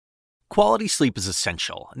Quality sleep is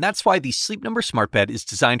essential, and that's why the Sleep Number Smart Bed is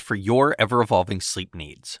designed for your ever-evolving sleep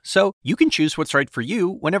needs. So you can choose what's right for you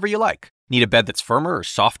whenever you like. Need a bed that's firmer or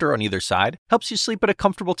softer on either side? Helps you sleep at a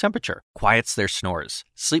comfortable temperature, quiets their snores.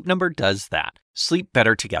 Sleep Number does that. Sleep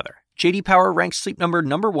better together. J.D. Power ranks Sleep Number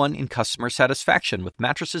 #1 in customer satisfaction with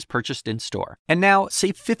mattresses purchased in-store. And now,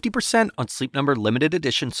 save 50% on Sleep Number limited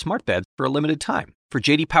edition smart beds for a limited time. For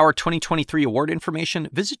J.D. Power 2023 award information,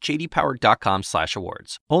 visit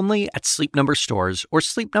jdpower.com/awards. Only at Sleep Number stores or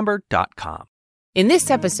sleepnumber.com. In this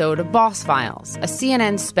episode of Boss Files, a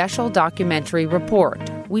CNN special documentary report,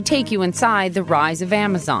 we take you inside the rise of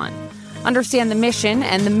Amazon. Understand the mission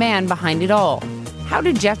and the man behind it all. How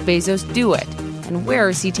did Jeff Bezos do it? And where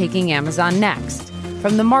is he taking Amazon next?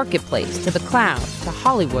 From the marketplace to the cloud to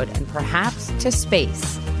Hollywood and perhaps to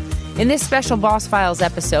space. In this special Boss Files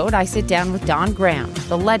episode, I sit down with Don Graham,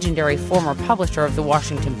 the legendary former publisher of The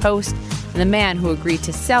Washington Post, and the man who agreed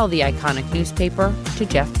to sell the iconic newspaper to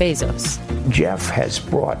Jeff Bezos. Jeff has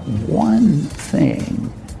brought one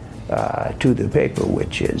thing to the paper,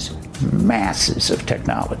 which is masses of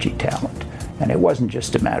technology talent. And it wasn't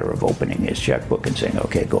just a matter of opening his checkbook and saying,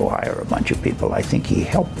 okay, go hire a bunch of people. I think he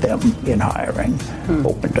helped them in hiring,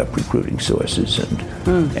 opened up recruiting sources, and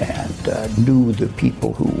knew the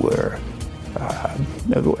people who were.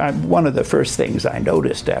 One of the first things I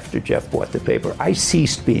noticed after Jeff bought the paper, I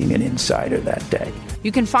ceased being an insider that day.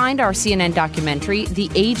 You can find our CNN documentary,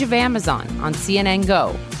 The Age of Amazon, on CNN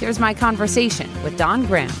Go. Here's my conversation with Don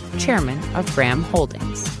Graham, chairman of Graham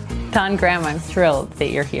Holdings. Don Graham, I'm thrilled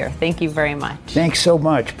that you're here. Thank you very much. Thanks so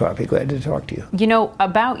much, Poppy. Glad to talk to you. You know,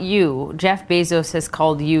 about you, Jeff Bezos has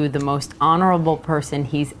called you the most honorable person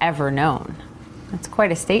he's ever known. That's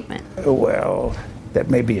quite a statement. Well, that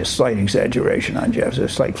may be a slight exaggeration on Jeff's, a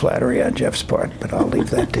slight flattery on Jeff's part, but I'll leave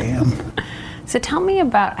that to him. So tell me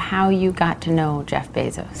about how you got to know Jeff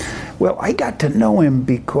Bezos. Well, I got to know him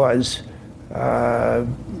because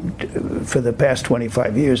for the past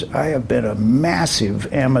 25 years, I have been a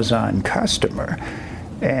massive Amazon customer,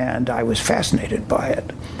 and I was fascinated by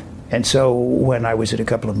it. And so when I was at a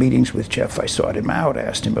couple of meetings with Jeff, I sought him out,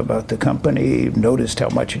 asked him about the company, noticed how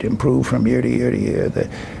much it improved from year to year to year.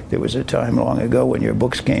 There was a time long ago when your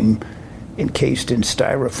books came encased in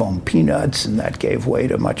styrofoam peanuts, and that gave way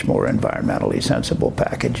to much more environmentally sensible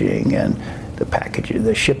packaging, and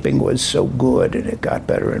the shipping was so good, and it got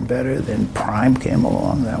better and better. Then Prime came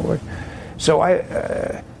along that way. So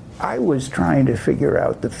I was trying to figure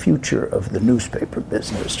out the future of the newspaper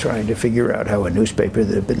business, trying to figure out how a newspaper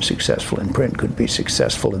that had been successful in print could be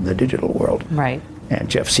successful in the digital world. Right. And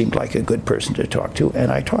Jeff seemed like a good person to talk to,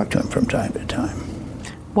 and I talked to him from time to time.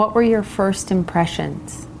 What were your first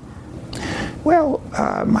impressions? Well,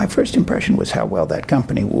 my first impression was how well that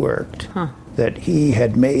company worked. That he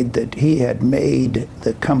had made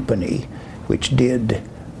the company, which did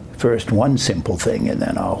first one simple thing and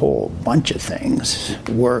then a whole bunch of things,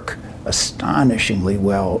 work astonishingly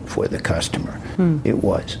well for the customer. It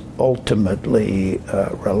was ultimately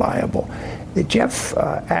reliable. Jeff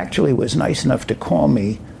actually was nice enough to call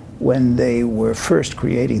me when they were first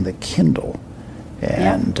creating the Kindle,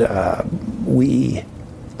 and the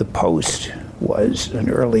Post was an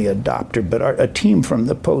early adopter, but a team from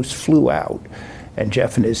the Post flew out, and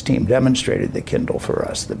Jeff and his team demonstrated the Kindle for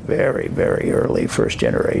us, the very, very early first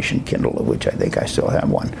generation Kindle, of which I think I still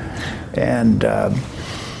have one. And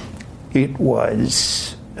it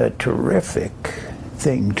was a terrific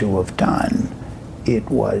thing to have done.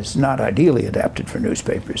 It was not ideally adapted for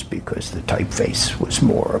newspapers because the typeface was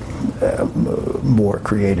more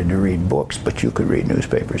created to read books, but you could read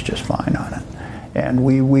newspapers just fine on it. And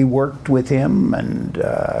we worked with him, and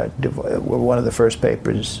were one of the first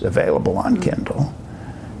papers available on Kindle.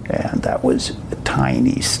 And that was a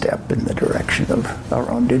tiny step in the direction of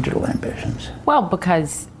our own digital ambitions. Well,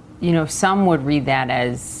 because, some would read that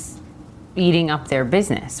as eating up their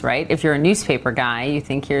business, right? If you're a newspaper guy, you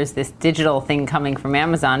think here's this digital thing coming from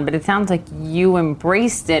Amazon, but it sounds like you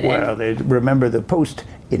embraced it. Well, remember the Post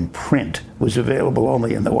in print was available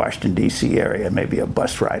only in the Washington, D.C. area, maybe a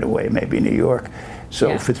bus ride away, maybe New York.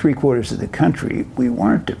 So for 3/4 of the country, we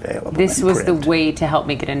weren't available. This was the way to help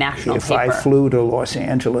make it a national paper. If I flew to Los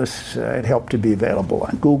Angeles, it helped to be available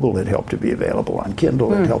on Google, it helped to be available on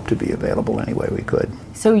Kindle, it helped to be available any way we could.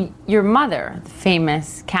 So your mother, the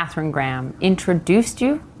famous Katharine Graham, introduced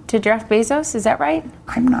you to Jeff Bezos, is that right?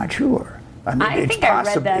 I'm not sure. I think I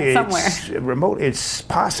read that somewhere. It's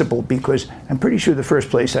possible because I'm pretty sure the first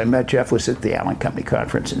place I met Jeff was at the Allen Company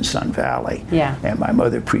conference in Sun Valley. Yeah. And my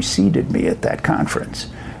mother preceded me at that conference.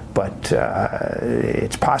 But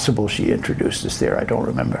it's possible she introduced us there. I don't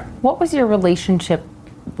remember. What was your relationship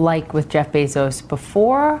like with Jeff Bezos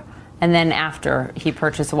before and then after he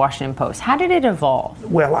purchased the Washington Post. How did it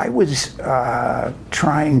evolve? Well, I was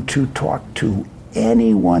trying to talk to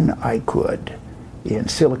anyone I could in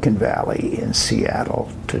Silicon Valley, in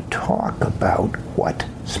Seattle, to talk about what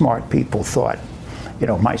smart people thought. You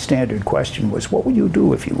know, my standard question was, what would you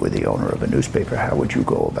do if you were the owner of a newspaper? How would you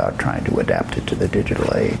go about trying to adapt it to the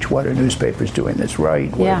digital age? What are newspapers doing that's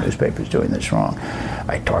right? What are newspapers doing that's wrong?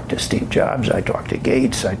 I talked to Steve Jobs, I talked to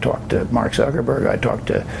Gates, I talked to Mark Zuckerberg, I talked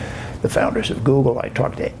to the founders of Google, I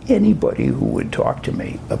talked to anybody who would talk to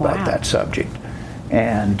me about that subject.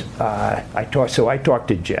 And I talked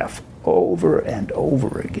to Jeff over and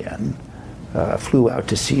over again, flew out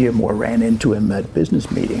to see him or ran into him at business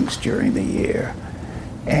meetings during the year.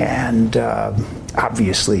 And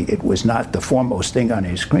obviously it was not the foremost thing on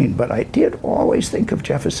his screen, but I did always think of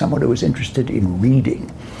Jeff as someone who was interested in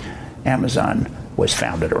reading. Amazon was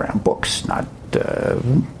founded around books, not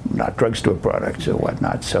drugstore products or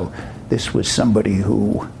whatnot. So this was somebody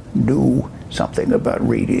who knew something about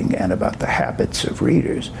reading and about the habits of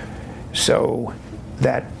readers. So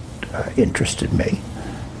that interested me.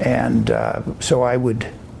 And so I would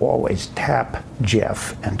always tap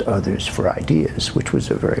Jeff and others for ideas, which was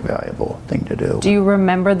a very valuable thing to do. Do you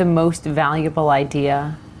remember the most valuable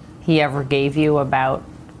idea he ever gave you about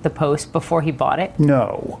the Post before he bought it?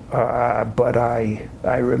 No, but I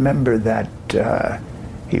remember that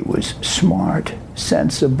he was smart,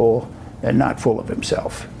 sensible, and not full of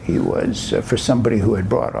himself. He was, for somebody who had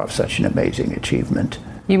brought off such an amazing achievement.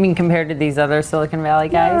 You mean compared to these other Silicon Valley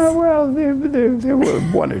guys? Yeah, well, there were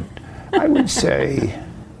one or, I would say,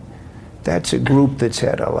 that's a group that's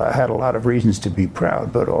had a lot of reasons to be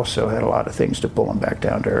proud, but also had a lot of things to pull him back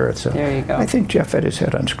down to earth. So there you go. I think Jeff had his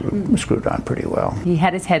head screwed on pretty well. He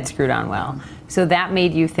had his head screwed on well. So that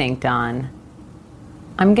made you think, Don,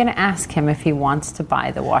 I'm going to ask him if he wants to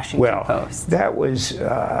buy the Washington Post. That was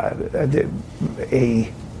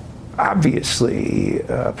obviously,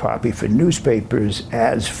 Poppy, for newspapers,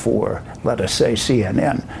 as for, let us say,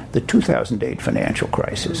 CNN, the 2008 financial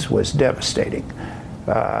crisis was devastating.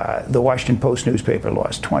 The Washington Post newspaper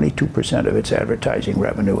lost 22% of its advertising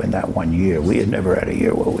revenue in that 1 year. We had never had a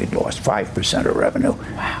year where we'd lost 5% of revenue.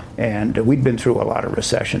 Wow. And we'd been through a lot of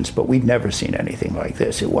recessions, but we'd never seen anything like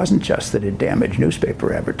this. It wasn't just that it damaged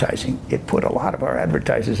newspaper advertising. It put a lot of our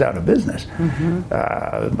advertisers out of business.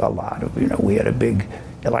 A lot of, we had a big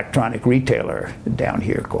electronic retailer down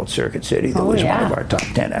here called Circuit City that was one of our top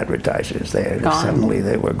 10 advertisers. Suddenly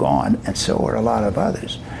they were gone, and so were a lot of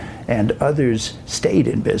others. And others stayed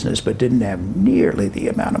in business but didn't have nearly the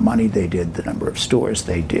amount of money they did, the number of stores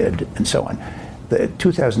they did, and so on. The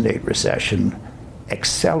 2008 recession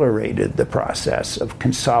accelerated the process of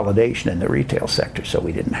consolidation in the retail sector. So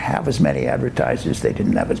we didn't have as many advertisers, they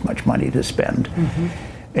didn't have as much money to spend.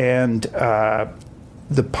 And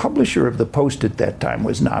the publisher of the Post at that time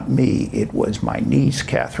was not me, it was my niece,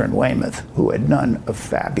 Catherine Weymouth, who had done a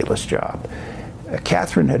fabulous job.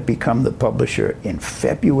 Catherine had become the publisher in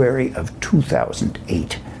February of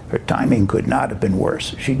 2008. Her timing could not have been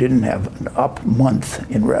worse. She didn't have an up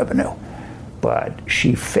month in revenue, but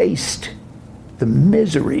she faced the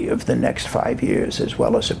misery of the next 5 years as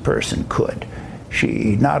well as a person could.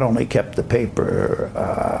 She not only kept the paper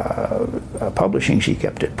publishing, she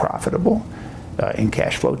kept it profitable in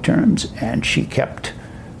cash flow terms, and she kept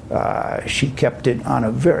it on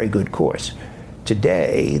a very good course.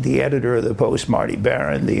 Today, the editor of the Post, Marty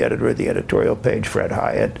Barron, the editor of the editorial page, Fred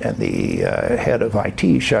Hyatt, and the head of IT,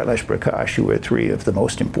 Shailesh Prakash, who are three of the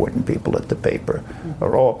most important people at the paper,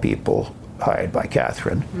 are all people hired by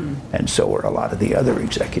Catherine, and so are a lot of the other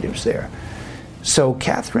executives there. So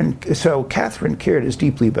Catherine cared as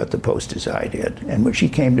deeply about the Post as I did, and when she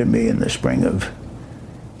came to me in the spring of,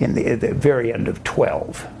 at the very end of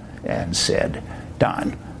 12, and said,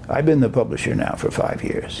 Don, I've been the publisher now for 5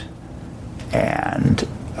 years. And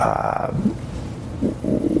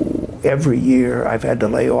every year I've had to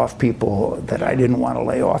lay off people that I didn't want to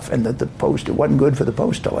lay off, and that it wasn't good for the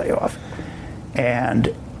Post to lay off.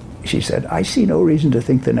 And she said, I see no reason to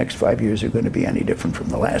think the next 5 years are going to be any different from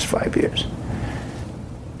the last 5 years.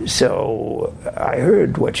 So I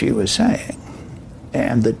heard what she was saying,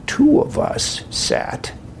 and the two of us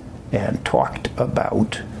sat and talked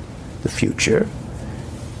about the future,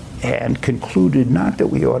 and concluded not that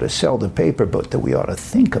we ought to sell the paper, but that we ought to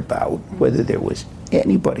think about whether there was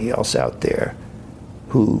anybody else out there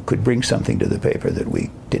who could bring something to the paper that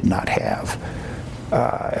we did not have.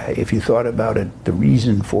 If you thought about it, the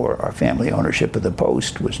reason for our family ownership of the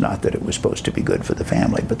Post was not that it was supposed to be good for the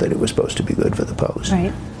family, but that it was supposed to be good for the Post.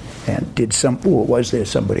 Right. And was there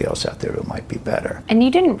somebody else out there who might be better? And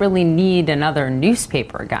you didn't really need another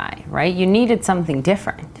newspaper guy, right? You needed something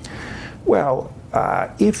different. Well,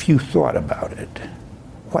 if you thought about it,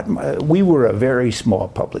 we were a very small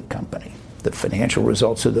public company. The financial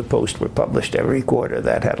results of the Post were published every quarter.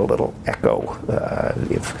 That had a little echo.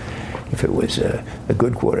 If it was a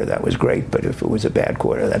good quarter, that was great. But if it was a bad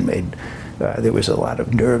quarter, that made there was a lot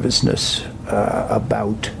of nervousness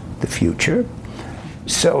about the future.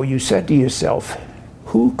 So you said to yourself,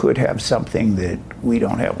 who could have something that we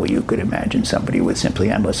don't have? Well, you could imagine somebody with simply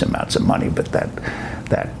endless amounts of money, but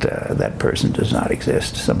that person does not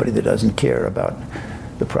exist. Somebody that doesn't care about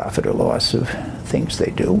the profit or loss of things they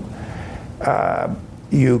do.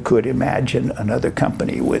 You could imagine another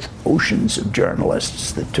company with oceans of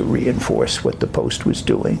journalists to reinforce what the Post was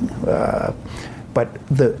doing. But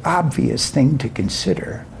the obvious thing to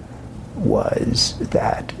consider was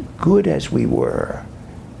that, good as we were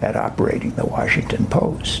at operating the Washington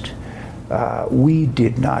Post, we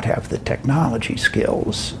did not have the technology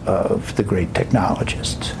skills of the great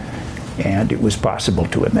technologists. And it was possible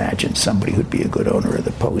to imagine somebody who'd be a good owner of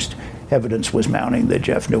the Post. Evidence was mounting that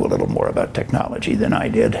Jeff knew a little more about technology than I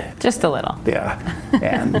did. Just a little. Yeah,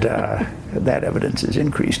 and that evidence has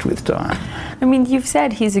increased with time. I mean, you've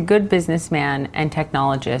said he's a good businessman and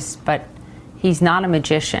technologist, but he's not a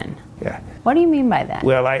magician. Yeah. What do you mean by that?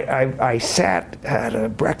 Well, I sat at a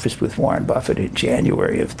breakfast with Warren Buffett in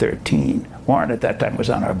January of 2013. Warren at that time was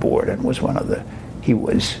on our board and was he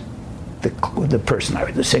was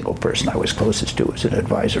the single person I was closest to as an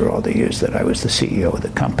advisor all the years that I was the CEO of the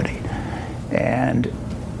company. And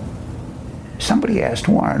somebody asked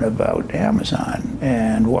Warren about Amazon,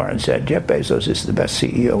 and Warren said, Jeff Bezos is the best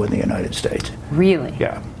CEO in the United States. Really?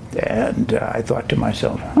 Yeah. And I thought to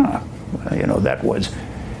myself, that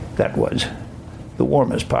was the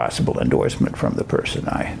warmest possible endorsement from the person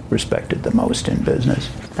I respected the most in business.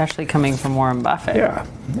 Especially coming from Warren Buffett. Yeah,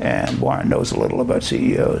 and Warren knows a little about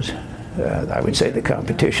CEOs. I would say the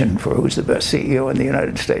competition for who's the best CEO in the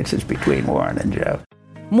United States is between Warren and Jeff.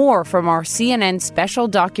 More from our CNN special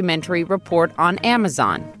documentary report on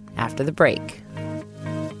Amazon after the break.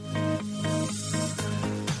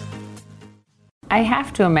 I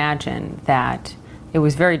have to imagine that it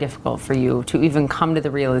was very difficult for you to even come to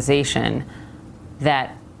the realization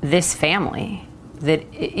that this family that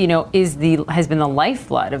has been the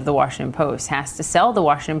lifeblood of the Washington Post has to sell the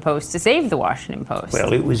Washington Post to save the Washington Post.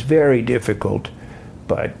 Well, it was very difficult,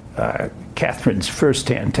 but Catherine's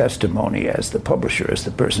firsthand testimony as the publisher, as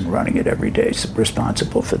the person running it every day,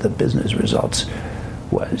 responsible for the business results,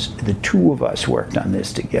 was the two of us worked on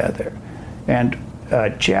this together. And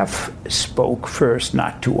Jeff spoke first,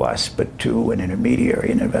 not to us, but to an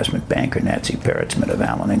intermediary, an investment banker, Nancy Peretzman of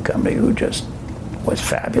Allen & Company, who just was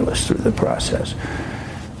fabulous through the process.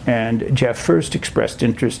 And Jeff first expressed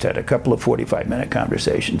interest, had a couple of 45-minute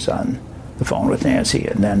conversations on the phone with Nancy,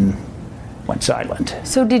 and then went silent.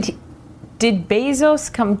 So did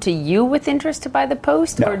Bezos come to you with interest to buy the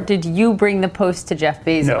Post, No. or did you bring the Post to Jeff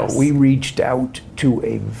Bezos? No, we reached out to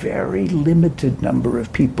a very limited number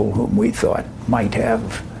of people whom we thought might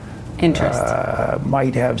have interest,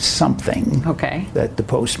 might have something that the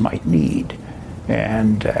Post might need.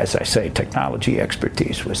 And as I say, technology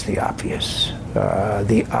expertise was the obvious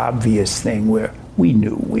thing where we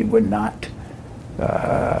knew we were not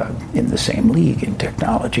in the same league in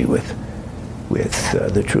technology with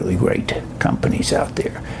the truly great companies out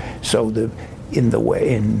there. So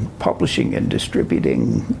in publishing and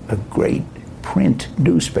distributing a great print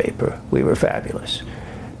newspaper, we were fabulous.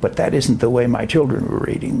 But that isn't the way my children were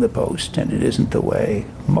reading the Post, and it isn't the way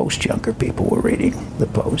most younger people were reading the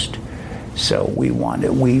Post. So we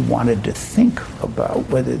wanted to think about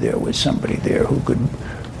whether there was somebody there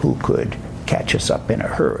who could catch us up in a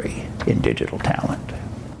hurry in digital talent.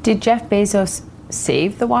 Did Jeff Bezos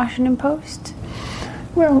save the Washington Post?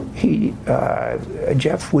 Well,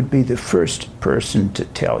 Jeff would be the first person to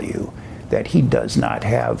tell you that he does not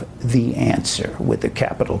have the answer with a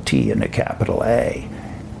capital T and a capital A.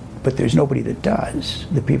 But there's nobody that does.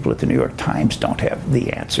 The people at the New York Times don't have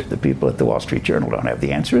the answer. The people at the Wall Street Journal don't have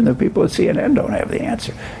the answer, and the people at CNN don't have the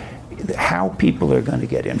answer. How people are going to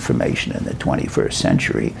get information in the 21st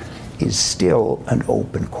century is still an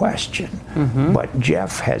open question. Mm-hmm. But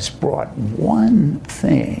Jeff has brought one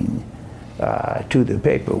thing to the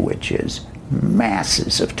paper, which is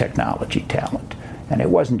masses of technology talent. And it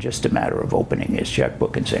wasn't just a matter of opening his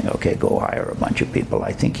checkbook and saying, okay, go hire a bunch of people.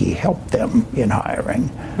 I think he helped them in hiring,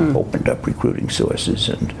 opened up recruiting sources,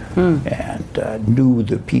 and knew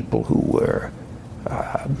the people who were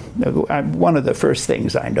One of the first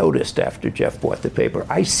things I noticed after Jeff bought the paper,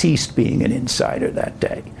 I ceased being an insider that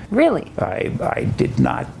day. Really? I did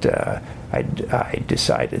not. I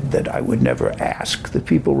decided that I would never ask the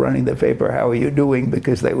people running the paper, how are you doing,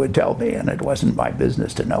 because they would tell me, and it wasn't my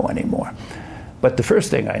business to know anymore. But the first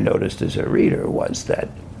thing I noticed as a reader was that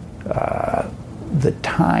the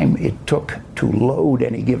time it took to load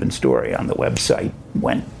any given story on the website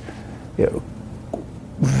went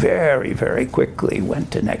very, very quickly,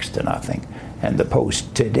 went to next to nothing. And the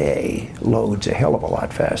Post today loads a hell of a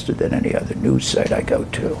lot faster than any other news site I go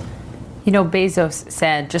to. You know, Bezos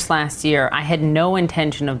said just last year, I had no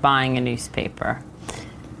intention of buying a newspaper.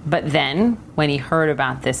 But then, when he heard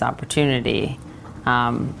about this opportunity,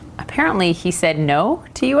 apparently he said no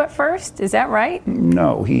to you at first. Is that right?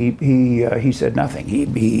 No, he said nothing.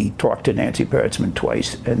 He talked to Nancy Peretzman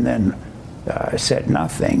twice and then said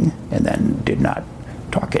nothing and then did not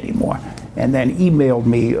talk anymore. And then emailed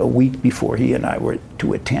me a week before he and I were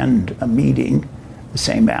to attend a meeting, the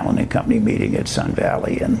same Allen and Company meeting at Sun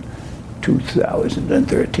Valley in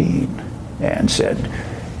 2013, and said,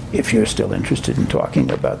 if you're still interested in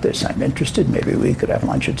talking about this, I'm interested. Maybe we could have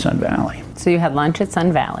lunch at Sun Valley. So you had lunch at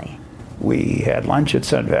Sun Valley? We had lunch at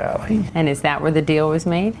Sun Valley. And is that where the deal was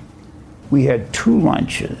made? We had 2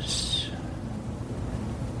 lunches.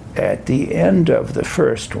 At the end of the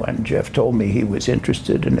first one, Jeff told me he was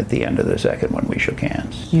interested, and at the end of the second one, we shook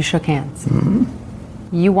hands. You shook hands? Mm-hmm.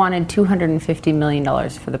 You wanted $250 million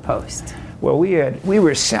for the Post. Well, we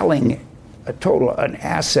were selling an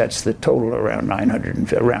assets that total around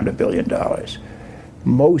 $1 billion.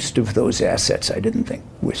 Most of those assets I didn't think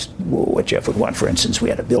was what Jeff would want. For instance, we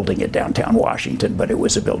had a building in downtown Washington, but it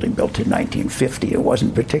was a building built in 1950. It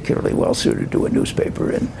wasn't particularly well suited to a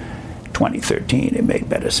newspaper in 2013. It made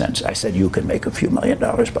better sense. I said, you can make a few $1 million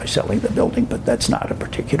by selling the building, but that's not a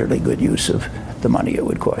particularly good use of the money it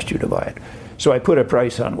would cost you to buy it. So I put a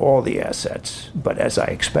price on all the assets, but as I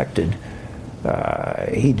expected,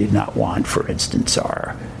 he did not want, for instance,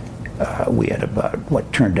 we had about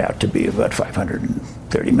what turned out to be about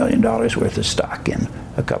 $530 million worth of stock in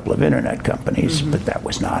a couple of internet companies, but that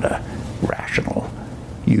was not a rational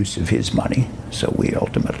use of his money, so we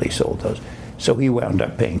ultimately sold those. So he wound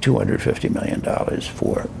up paying $250 million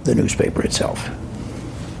for the newspaper itself.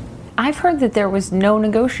 I've heard that there was no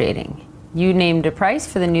negotiating. You named a price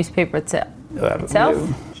for the newspaper itself?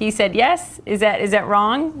 He said yes? Is that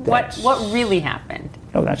wrong? What really happened?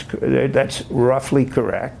 No, that's roughly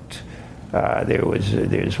correct.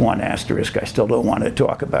 There's one asterisk I still don't want to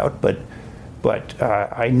talk about, but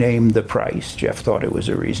I named the price. Jeff thought it was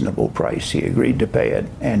a reasonable price. He agreed to pay it,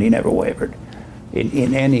 and he never wavered.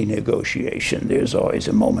 In any negotiation, there's always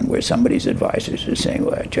a moment where somebody's advisors are saying,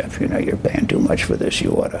 well, Jeff, you're paying too much for this,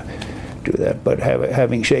 you ought to do that. But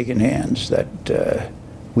having shaken hands, that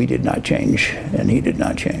we did not change, and he did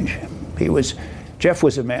not change. Jeff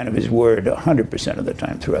was a man of his word 100% of the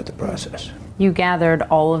time throughout the process. You gathered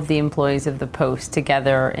all of the employees of the Post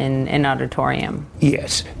together in an auditorium.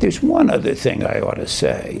 Yes. There's one other thing I ought to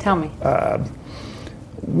say. Tell me.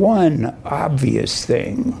 One obvious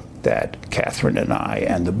thing that Catherine and I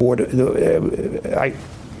and the board,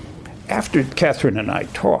 after Catherine and I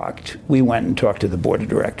talked, we went and talked to the board of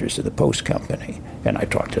directors of the Post Company, and I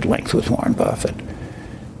talked at length with Warren Buffett.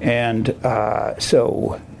 And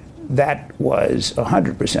so that was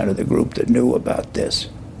 100% of the group that knew about this.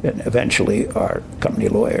 And eventually our company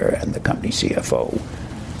lawyer and the company CFO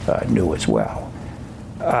knew as well.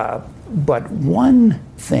 But one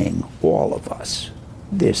thing all of us,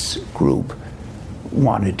 this group,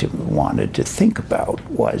 wanted to think about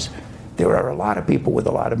was there are a lot of people with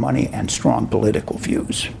a lot of money and strong political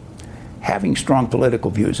views. Having strong political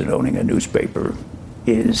views and owning a newspaper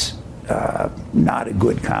is not a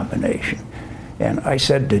good combination. And I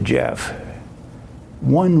said to Jeff,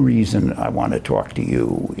 one reason I want to talk to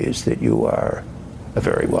you is that you are a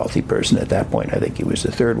very wealthy person. At that point, I think he was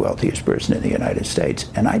the 3rd wealthiest person in the United States,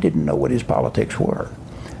 and I didn't know what his politics were.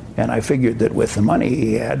 And I figured that with the money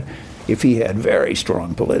he had, if he had very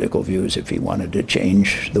strong political views, if he wanted to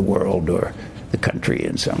change the world or the country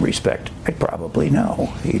in some respect, I'd probably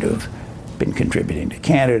know. He'd have been contributing to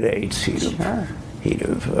candidates, he'd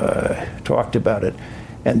have talked about it.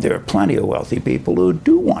 And there are plenty of wealthy people who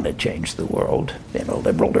do want to change the world in a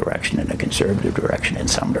liberal direction, in a conservative direction, in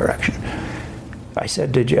some direction. I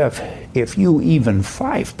said to Jeff, if you even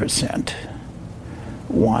 5%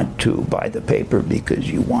 want to buy the paper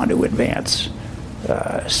because you want to advance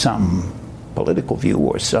some political view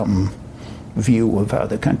or some view of how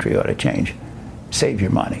the country ought to change, save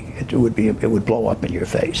your money. It would blow up in your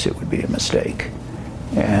face. It would be a mistake.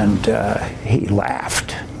 And he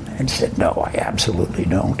laughed. and said, no, I absolutely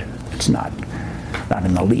don't. It's not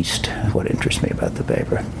in the least what interests me about the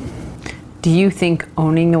paper. Do you think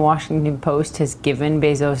owning the Washington Post has given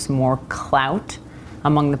Bezos more clout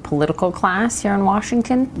among the political class here in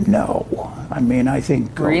Washington? No. I mean, I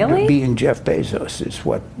think really? Being Jeff Bezos is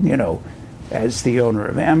what, as the owner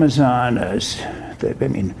of Amazon,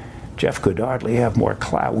 Jeff could hardly have more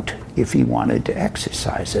clout if he wanted to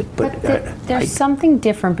exercise it. But there's something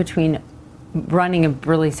different between running a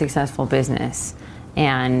really successful business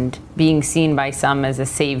and being seen by some as a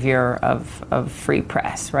savior of free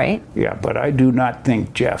press, right? Yeah, but I do not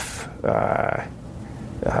think Jeff,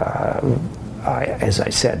 as I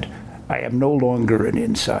said, I am no longer an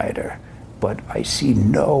insider, but I see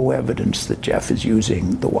no evidence that Jeff is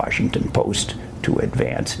using the Washington Post to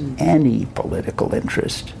advance any political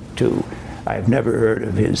interest. I have never heard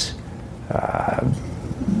of his,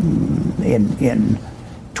 in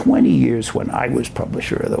 20 years when I was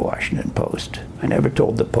publisher of the Washington Post, I never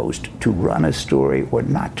told the Post to run a story or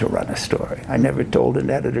not to run a story. I never told an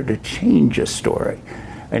editor to change a story.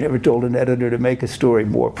 I never told an editor to make a story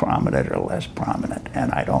more prominent or less prominent.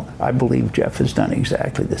 And I believe Jeff has done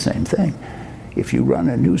exactly the same thing. If you run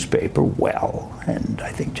a newspaper well, and I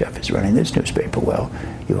think Jeff is running this newspaper well,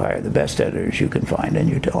 you hire the best editors you can find and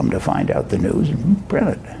you tell them to find out the news and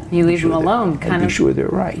print it. You leave them alone, be sure they're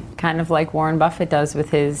right. Kind of like Warren Buffett does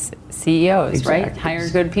with his CEOs, exactly. Right? Hire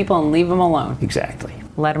good people and leave them alone. Exactly.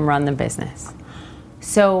 Let them run the business.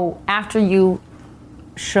 So after you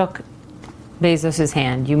shook Bezos'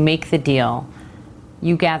 hand, you make the deal,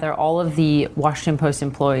 you gather all of the Washington Post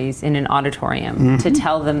employees in an auditorium to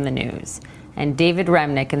tell them the news. And David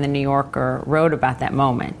Remnick in The New Yorker wrote about that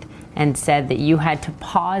moment and said that you had to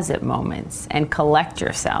pause at moments and collect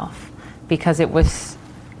yourself because it was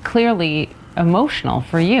clearly emotional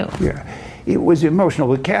for you. Yeah, it was emotional.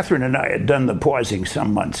 But Catherine and I had done the pausing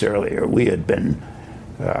some months earlier. We had been,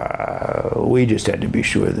 we just had to be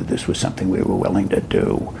sure that this was something we were willing to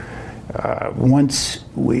do. Once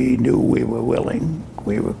we knew we were willing,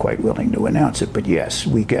 we were quite willing to announce it. But yes,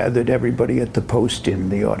 we gathered everybody at the Post in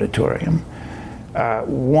the auditorium.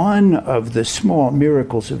 One of the small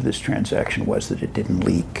miracles of this transaction was that it didn't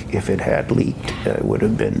leak. If it had leaked, it would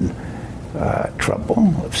have been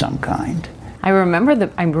trouble of some kind. I remember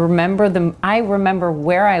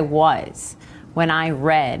where I was when I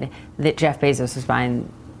read that Jeff Bezos was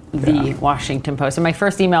buying the Washington Post. And my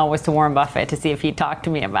first email was to Warren Buffett to see if he'd talk to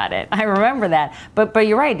me about it. I remember that. But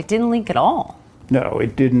you're right, it didn't leak at all. No,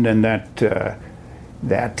 it didn't, and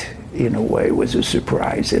that in a way was a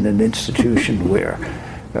surprise in an institution where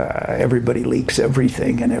everybody leaks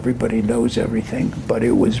everything and everybody knows everything, but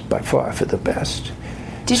it was by far for the best.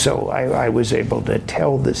 So I was able to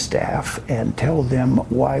tell the staff and tell them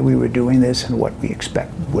why we were doing this and what we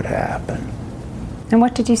expect would happen. And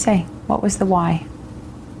what did you say? What was the why?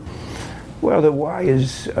 Well, the why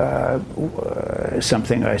is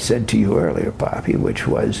something I said to you earlier, Poppy, which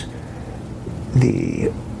was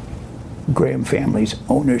the Graham family's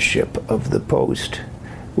ownership of the Post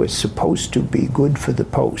was supposed to be good for the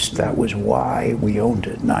Post. That was why we owned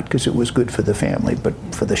it, not because it was good for the family, but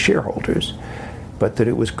for the shareholders, but that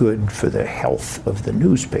it was good for the health of the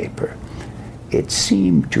newspaper. It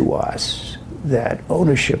seemed to us that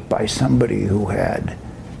ownership by somebody who had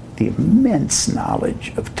the immense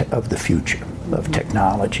knowledge of the future, of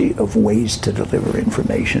technology, of ways to deliver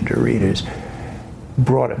information to readers,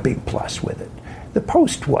 brought a big plus with it. The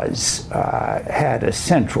Post had a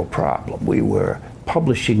central problem. We were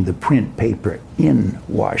publishing the print paper in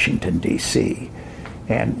Washington, D.C.,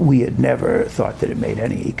 and we had never thought that it made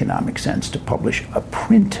any economic sense to publish a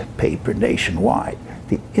print paper nationwide.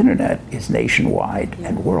 The internet is nationwide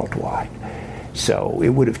and worldwide. So it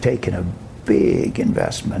would have taken a big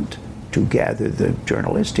investment to gather the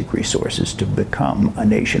journalistic resources to become a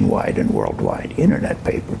nationwide and worldwide internet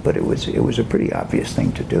paper, but it was a pretty obvious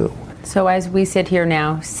thing to do. So as we sit here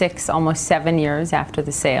now, almost 7 years after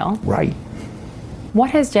the sale. Right. What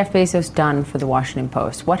has Jeff Bezos done for the Washington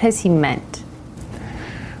Post? What has he meant?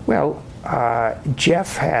 Well,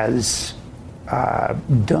 Jeff has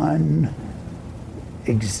done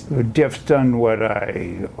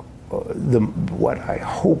what I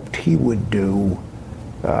hoped he would do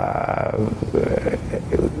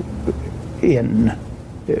in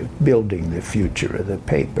building the future of the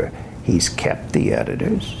paper. He's kept the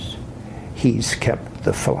editors. He's kept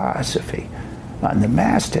the philosophy. On the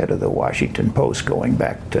masthead of the Washington Post, going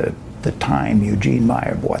back to the time Eugene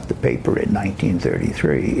Meyer bought the paper in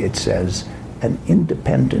 1933, it says, an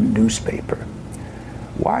independent newspaper.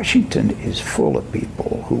 Washington is full of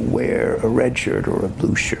people who wear a red shirt or a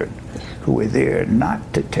blue shirt, who are there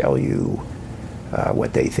not to tell you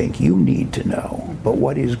what they think you need to know, but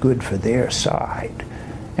what is good for their side.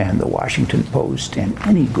 And the Washington Post and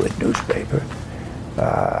any good newspaper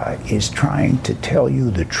is trying to tell you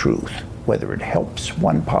the truth, whether it helps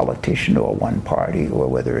one politician or one party or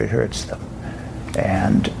whether it hurts them.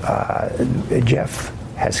 And Jeff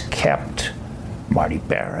has kept Marty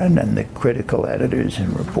Baron and the critical editors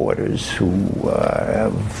and reporters who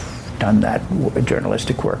have done that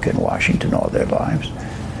journalistic work in Washington all their lives.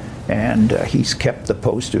 And he's kept the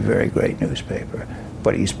Post a very great newspaper.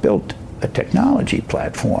 But he's built a technology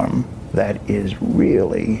platform that is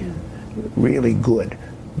really, really good,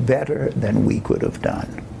 better than we could have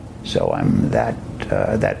done. So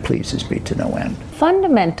that pleases me to no end.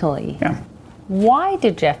 Fundamentally, yeah. Why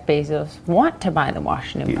did Jeff Bezos want to buy the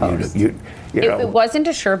Washington Post? It wasn't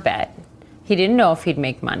a sure bet. He didn't know if he'd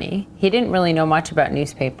make money. He didn't really know much about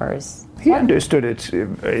newspapers. He understood it.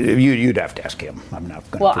 You'd have to ask him. I'm not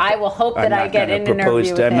going to. Well, I will hope that I get an interview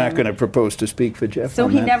with him. I'm not going to propose to speak for Jeff. So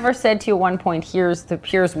he never said to you at one point, "Here's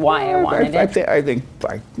why I wanted it." I think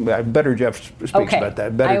better Jeff speaks about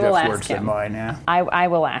that. Better Jeff's words than mine. Yeah. I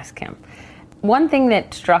will ask him. One thing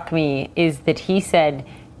that struck me is that he said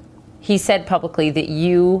publicly that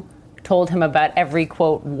you told him about every,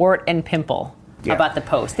 quote, wart and pimple about the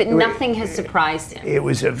Post, that nothing has surprised him. It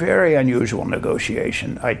was a very unusual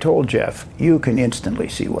negotiation. I told Jeff, you can instantly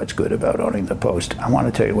see what's good about owning the Post. I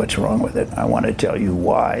want to tell you what's wrong with it. I want to tell you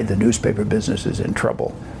why the newspaper business is in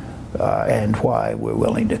trouble and why we're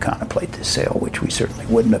willing to contemplate this sale, which we certainly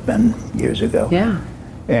wouldn't have been years ago. Yeah.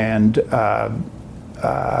 And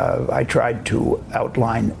I tried to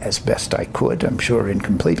outline as best I could, I'm sure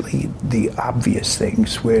incompletely, the obvious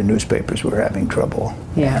things where newspapers were having trouble.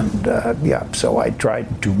 Yeah. And so I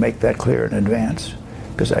tried to make that clear in advance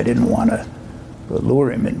because I didn't want to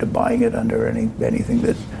lure him into buying it under anything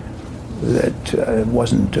that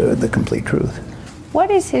wasn't the complete truth. What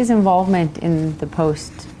is his involvement in the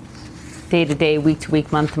Post day to day, week to week,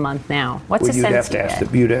 month to month now? What's the sense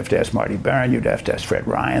you'd have to ask Marty Baron, you'd have to ask Fred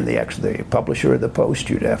Ryan, the publisher of the Post,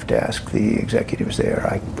 you'd have to ask the executives there.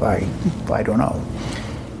 I don't know.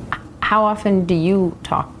 How often do you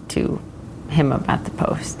talk to him about the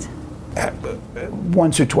Post?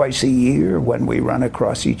 Once or twice a year when we run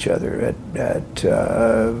across each other at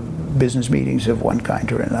business meetings of one kind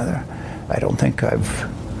or another. I don't think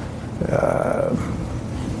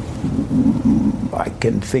I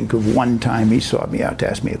can think of one time he sought me out to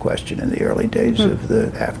ask me a question in the early days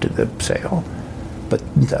after the sale. But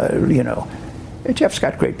Jeff's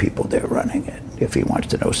got great people there running it. If he wants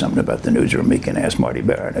to know something about the newsroom, he can ask Marty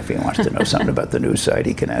Baron. If he wants to know something about the news site,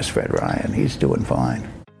 he can ask Fred Ryan. He's doing fine.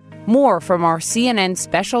 More from our CNN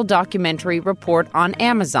special documentary report on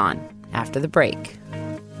Amazon after the break.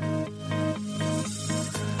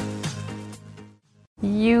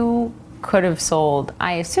 You could have sold,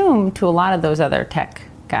 I assume, to a lot of those other tech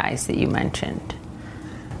guys that you mentioned.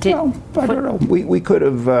 I don't know. We could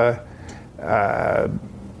have.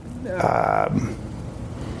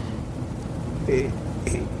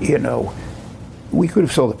 We could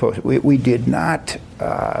have sold the Post. We did not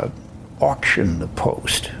auction the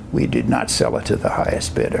Post. We did not sell it to the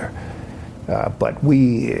highest bidder. But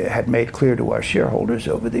we had made clear to our shareholders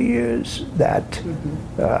over the years that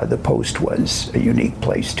the Post was a unique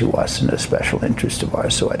place to us and a special interest of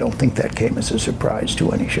ours, so I don't think that came as a surprise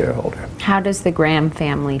to any shareholder. How does the Graham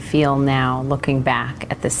family feel now, looking back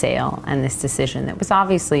at the sale and this decision that was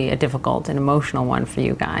obviously a difficult and emotional one for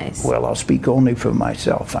you guys? Well, I'll speak only for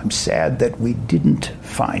myself. I'm sad that we didn't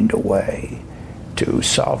find a way to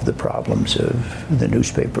solve the problems of the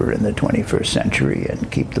newspaper in the 21st century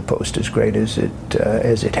and keep the Post as great as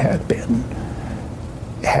it had been.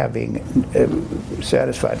 Having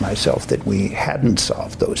satisfied myself that we hadn't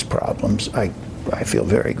solved those problems, I feel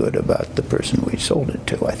very good about the person we sold it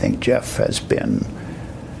to. I think Jeff has been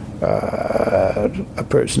a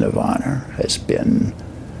person of honor, has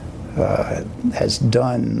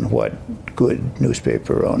done what good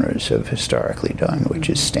newspaper owners have historically done, which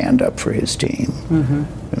is stand up for his team,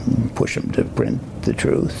 and push them to print the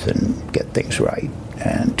truth and get things right,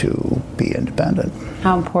 and to be independent.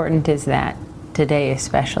 How important is that today,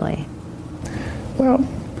 especially? Well,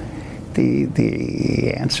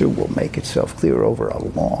 the answer will make itself clear over a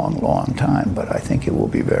long, long time, but I think it will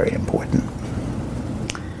be very important.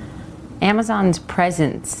 Amazon's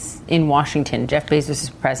presence in Washington, Jeff Bezos'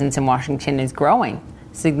 presence in Washington, is growing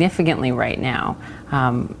significantly right now.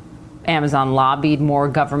 Amazon lobbied more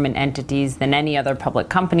government entities than any other public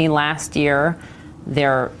company last year.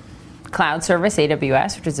 They're cloud service,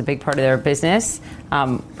 AWS, which is a big part of their business.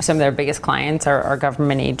 Some of their biggest clients are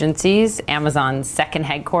government agencies. Amazon's second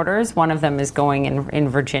headquarters, one of them is going in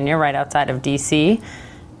Virginia, right outside of D.C.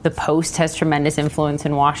 The Post has tremendous influence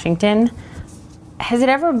in Washington. Has it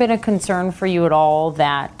ever been a concern for you at all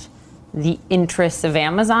that the interests of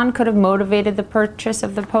Amazon could have motivated the purchase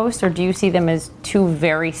of the Post, or do you see them as two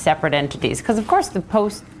very separate entities? Because, of course, the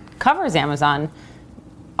Post covers Amazon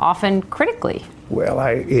often critically. Well,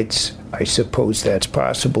 I suppose that's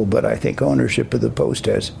possible, but I think ownership of the Post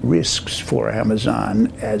has risks for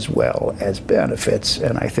Amazon as well as benefits,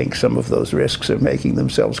 and I think some of those risks are making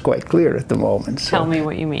themselves quite clear at the moment. Tell me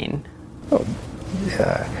what you mean.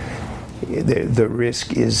 The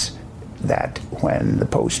risk is that when the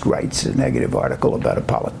Post writes a negative article about a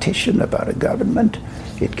politician, about a government,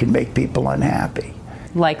 it can make people unhappy.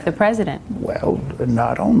 Like the president. Well,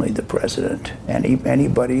 not only the president.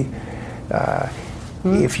 Anybody.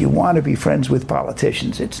 If you want to be friends with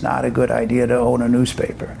politicians, it's not a good idea to own a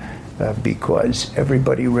newspaper because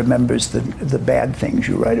everybody remembers the bad things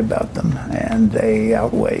you write about them, and they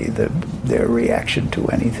outweigh their reaction to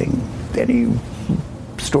any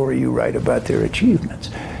story you write about their achievements.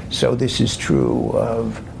 So this is true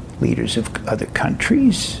of leaders of other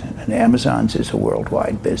countries, and Amazon's is a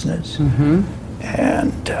worldwide business. Mm-hmm.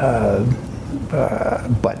 And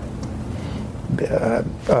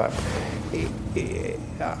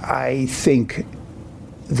I think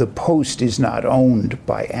the Post is not owned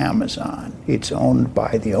by Amazon. It's owned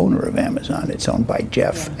by the owner of Amazon. It's owned by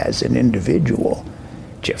Jeff as an individual.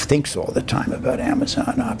 Jeff thinks all the time about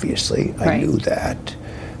Amazon, obviously. I knew that.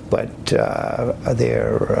 But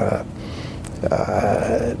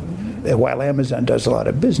while Amazon does a lot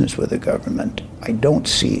of business with the government, I don't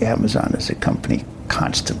see Amazon as a company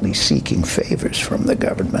constantly seeking favors from the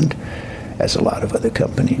government, as a lot of other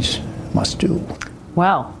companies must do.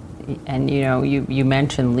 Well, and you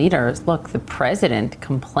mentioned leaders. Look, the president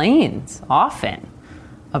complains often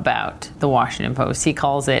about the Washington Post. He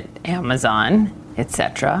calls it Amazon,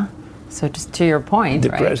 etc. So just to your point, the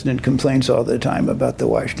president complains all the time about the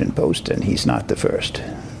Washington Post, and he's not the first.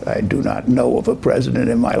 I do not know of a president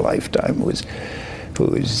in my lifetime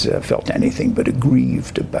who has felt anything but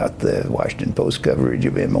aggrieved about the Washington Post coverage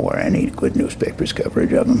of him or any good newspaper's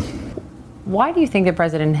coverage of him. Why do you think the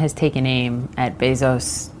president has taken aim at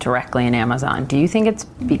Bezos directly in Amazon? Do you think it's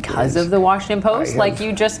because of the Washington Post, like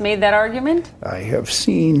you just made that argument? I have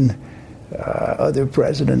seen other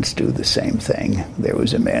presidents do the same thing. There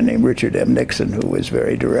was a man named Richard M. Nixon who was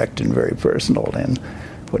very direct and very personal in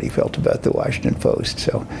what he felt about the Washington Post.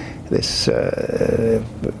 So this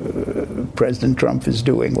President Trump is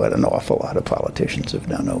doing what an awful lot of politicians have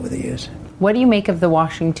done over the years. What do you make of the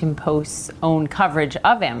Washington Post's own coverage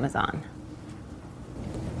of Amazon?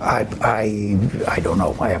 I don't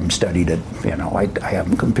know. I haven't studied it. I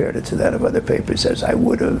haven't compared it to that of other papers as I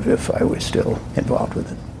would have if I was still involved with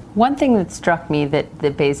it. One thing that struck me that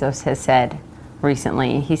Bezos has said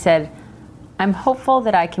recently, he said, "I'm hopeful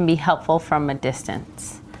that I can be helpful from a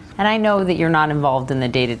distance." And I know that you're not involved in the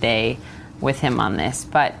day-to-day with him on this,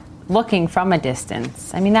 but looking from a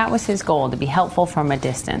distance, that was his goal, to be helpful from a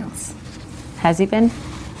distance. Has he been?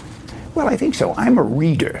 Well, I think so. I'm a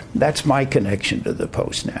reader. That's my connection to the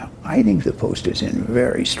Post now. I think the Post is in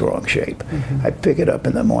very strong shape. Mm-hmm. I pick it up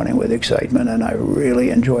in the morning with excitement, and I really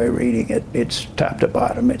enjoy reading it. It's top to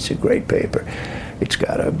bottom. It's a great paper.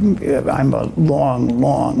 I'm a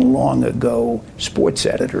long ago sports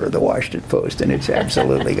editor of the Washington Post, and it's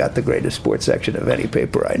absolutely got the greatest sports section of any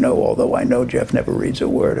paper I know, although I know Jeff never reads a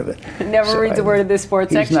word of it. Never reads a word of the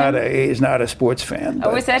sports section? He's not a sports fan.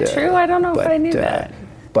 Oh, is that true? I don't know if I knew that.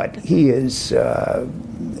 But he is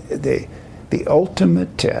the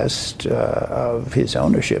ultimate test of his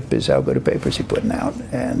ownership is how good a paper is he putting out.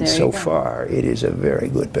 And so far, it is a very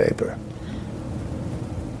good paper.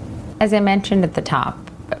 As I mentioned at the top,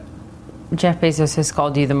 Jeff Bezos has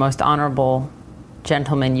called you the most honorable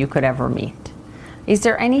gentleman you could ever meet. Is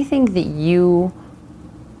there anything that you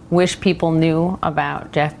wish people knew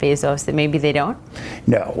about Jeff Bezos that maybe they don't?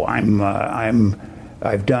 No,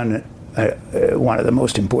 I've done one of the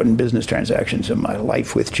most important business transactions of my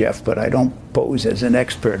life with Jeff, but I don't pose as an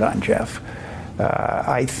expert on Jeff.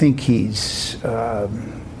 I think he's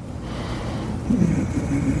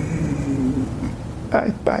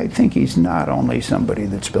I think he's not only somebody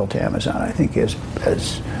that's built Amazon. I think as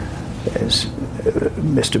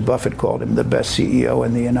Mr. Buffett called him, the best CEO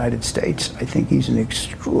in the United States. I think he's an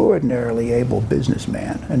extraordinarily able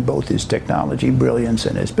businessman, and both his technology brilliance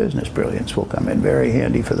and his business brilliance will come in very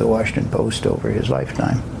handy for the Washington Post over his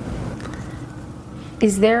lifetime.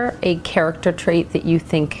 Is there a character trait that you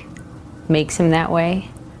think makes him that way?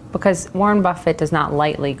 Because Warren Buffett does not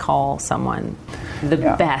lightly call someone the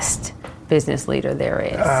best business leader there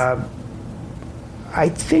is. I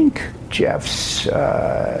think Jeff's,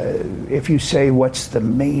 if you say what's the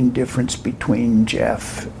main difference between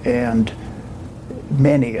Jeff and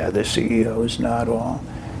many other CEOs, not all,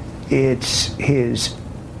 it's his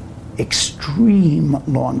extreme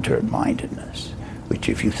long-term mindedness, which,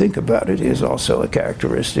 if you think about it, is also a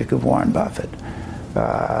characteristic of Warren Buffett.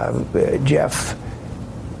 Jeff,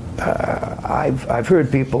 I've heard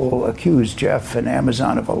people accuse Jeff and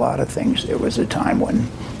Amazon of a lot of things. There was a time when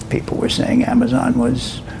people were saying Amazon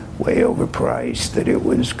was way overpriced, that it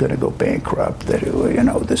was going to go bankrupt, that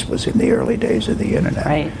this was in the early days of the internet.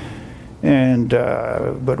 Right. And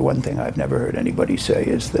but one thing I've never heard anybody say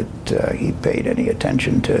is that he paid any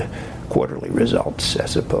attention to quarterly results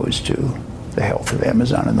as opposed to the health of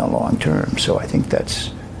Amazon in the long term. So I think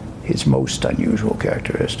that's his most unusual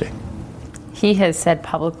characteristic. He has said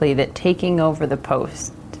publicly that taking over the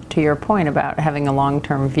Post, to your point about having a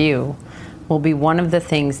long-term view, will be one of the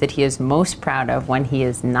things that he is most proud of when he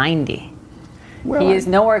is 90. Well, he is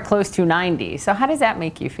nowhere close to 90. So how does that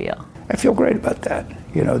make you feel? I feel great about that.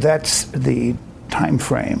 That's the time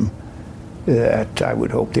frame that I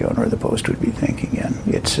would hope the owner of the Post would be thinking in.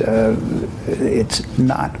 It's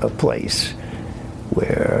not a place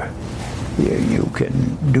where you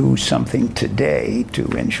can do something today to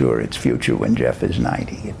ensure its future when Jeff is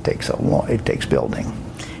 90. It takes building.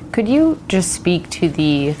 Could you just speak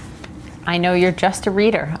to I know you're just a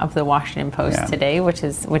reader of the Washington Post today, which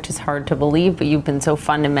is hard to believe, but you've been so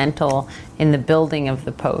fundamental in the building of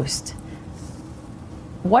the Post.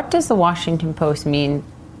 What does the Washington Post mean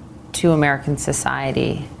to American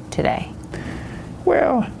society today?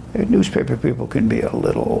 Well, newspaper people can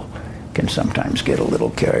sometimes get a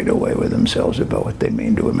little carried away with themselves about what they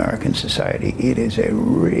mean to American society. It is a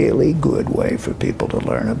really good way for people to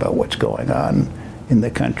learn about what's going on in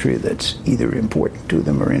the country that's either important to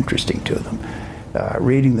them or interesting to them.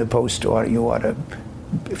 Reading the Post, you ought to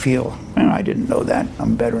feel, I didn't know that,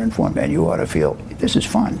 I'm better informed, and you ought to feel, this is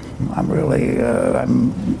fun. I'm really,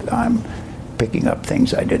 I'm picking up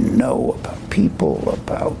things I didn't know about people,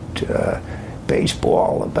 about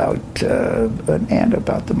baseball, and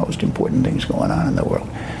about the most important things going on in the world.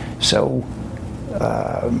 So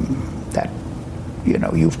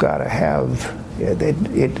you've got to have,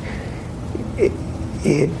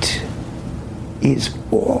 it is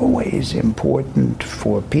always important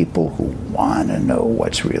for people who want to know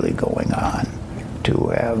what's really going on to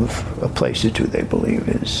have a place or two they believe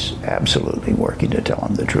is absolutely working to tell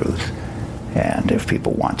them the truth. And if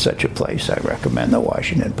people want such a place, I recommend the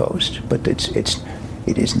Washington Post. But it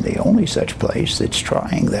isn't the only such place that's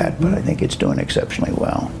trying that, but I think it's doing exceptionally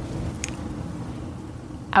well.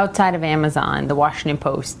 Outside of Amazon, the Washington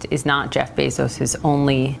Post is not Jeff Bezos'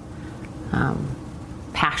 only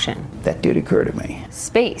passion. That did occur to me.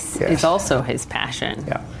 Space is also his passion.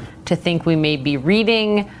 Yeah. To think we may be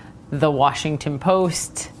reading the Washington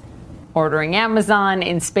Post, ordering Amazon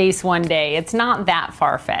in space one day, it's not that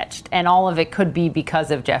far-fetched. And all of it could be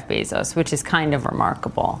because of Jeff Bezos, which is kind of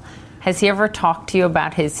remarkable. Has he ever talked to you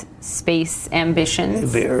about his space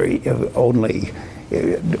ambitions?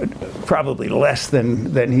 Probably less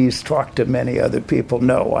than he's talked to many other people.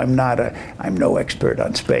 No, I'm no expert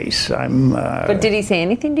on space. But did he say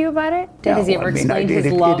anything to you about it? Has he ever explained his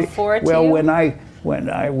love for it to you? Well, when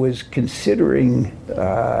I was considering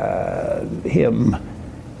him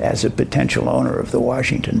as a potential owner of the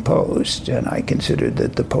Washington Post, and I considered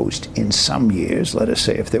that the Post in some years, let us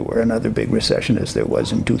say if there were another big recession as there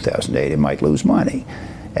was in 2008, it might lose money.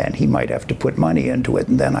 And he might have to put money into it.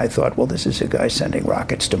 And then I thought, well, this is a guy sending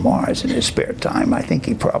rockets to Mars in his spare time. I think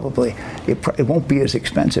it won't be as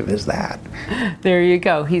expensive as that. There you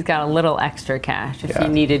go. He's got a little extra cash if he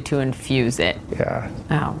needed to infuse it. Yeah.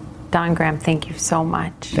 Oh, Don Graham, thank you so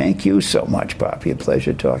much. Thank you so much, Poppy. A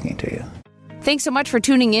pleasure talking to you. Thanks so much for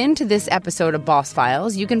tuning in to this episode of Boss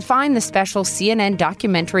Files. You can find the special CNN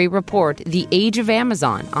documentary report, The Age of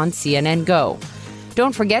Amazon, on CNN Go.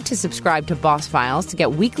 Don't forget to subscribe to Boss Files to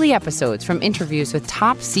get weekly episodes from interviews with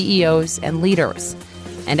top CEOs and leaders.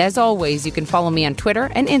 And as always, you can follow me on Twitter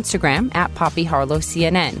and Instagram at Poppy Harlow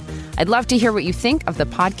CNN. I'd love to hear what you think of the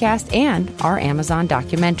podcast and our Amazon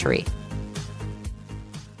documentary.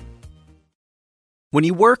 When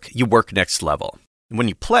you work next level. And when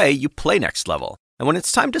you play next level. And when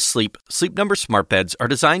it's time to sleep, Sleep Number smart beds are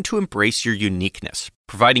designed to embrace your uniqueness,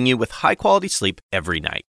 providing you with high-quality sleep every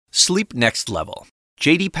night. Sleep next level.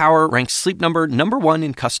 J.D. Power ranks Sleep Number #1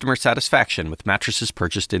 in customer satisfaction with mattresses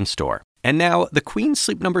purchased in-store. And now, the Queen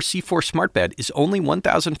Sleep Number C4 smart bed is only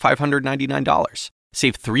 $1,599.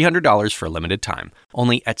 Save $300 for a limited time,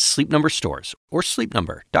 only at Sleep Number stores or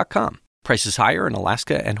sleepnumber.com. Prices higher in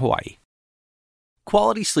Alaska and Hawaii.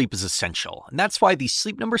 Quality sleep is essential, and that's why the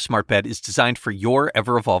Sleep Number Smart Bed is designed for your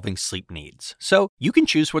ever-evolving sleep needs. So you can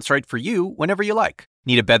choose what's right for you whenever you like.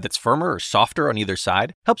 Need a bed that's firmer or softer on either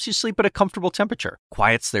side? Helps you sleep at a comfortable temperature.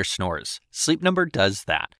 Quiets their snores. Sleep Number does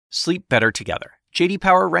that. Sleep better together. J.D.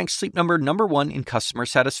 Power ranks Sleep Number #1 in customer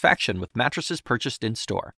satisfaction with mattresses purchased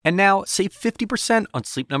in-store. And now, save 50% on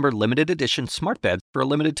Sleep Number limited edition smart beds for a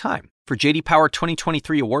limited time. For J.D. Power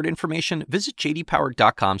 2023 award information, visit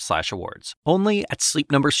jdpower.com/awards. Only at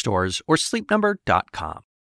Sleep Number stores or sleepnumber.com.